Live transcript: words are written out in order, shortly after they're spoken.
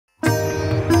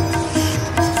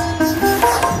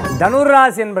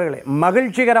தனுராசி என்பர்களே,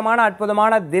 மகிழ்ச்சிகரமான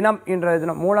அற்புதமான தினம் இன்றைய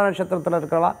தினம். மூல நட்சத்திரத்தில்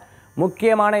இருக்கிறவா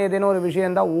முக்கியமான ஏதேனும் ஒரு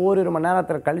விஷயம் தான் ஓரிரு மணி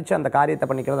நேரத்தில் கழித்து அந்த காரியத்தை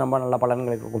பண்ணிக்கிறது ரொம்ப நல்ல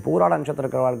பலன்களை கொடுக்கும். பூராட நட்சத்திரம்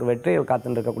இருக்கிறவர்களுக்கு வெற்றிகள்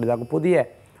காத்துட்டு இருக்கக்கூடியதாகும். புதிய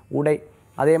உடை,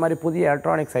 அதே மாதிரி புதிய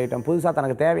எலக்ட்ரானிக்ஸ் ஐட்டம், புதுசாக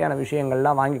தனக்கு தேவையான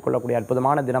விஷயங்கள்லாம் வாங்கிக் கொள்ளக்கூடிய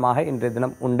அற்புதமான தினமாக இன்றைய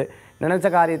தினம் உண்டு. நினைச்ச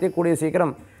காரியத்தை கூடிய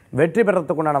சீக்கிரம் வெற்றி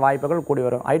பெறத்துக்குண்டான வாய்ப்புகள் கூடி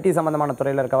வரும். ஐடி சம்மந்தமான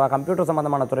துறையில் இருக்கவா, கம்ப்யூட்டர்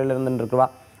சம்மந்தமான துறையில் இருந்துட்டு இருக்கவா,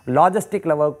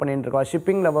 லாஜிஸ்டிக்கில் ஒர்க் பண்ணிட்டு இருக்கவா,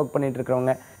 ஷிப்பிங்கில் ஒர்க் பண்ணிட்டு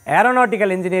இருக்கிறவங்க,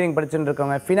 ஏரோநாட்டிக்கல் இன்ஜினியரிங் படிச்சுட்டு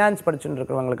இருக்கவங்க, ஃபினான்ஸ் படிச்சுட்டு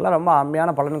இருக்கிறவங்களுக்குலாம் ரொம்ப அருமையான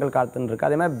பலன்கள் காத்துட்டு இருக்கு.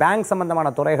 அதே மாதிரி பேங்க்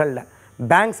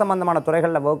சம்மந்தமான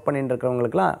துறைகளில் ஒர்க் பண்ணிட்டு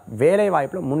இருக்கிறவங்களுக்குலாம் வேலை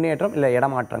வாய்ப்பில் முன்னேற்றம் இல்லை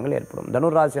இடமாற்றங்கள் ஏற்படும்.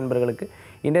 தனுராசி என்பவர்களுக்கு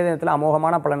இன்றைய தினத்தில்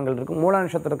அமோகமான பலன்கள் இருக்கும். மூல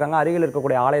நட்சத்திரம் இருக்காங்க, அருகில்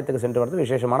இருக்கக்கூடிய ஆலயத்துக்கு சென்று வரது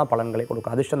விசேஷமான பலன்களை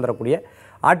கொடுக்கும். அதிர்ஷ்டம் தரக்கூடிய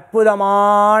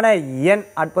அற்புதமான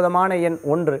எண்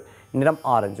 1, நிறம்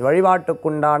ஆரஞ்சு.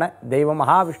 வழிபாட்டுக்குண்டான தெய்வம்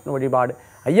மகாவிஷ்ணு வழிபாடு,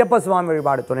 ஐயப்ப சுவாமி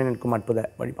வழிபாடு துணை நிற்கும் அற்புத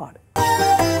வழிபாடு.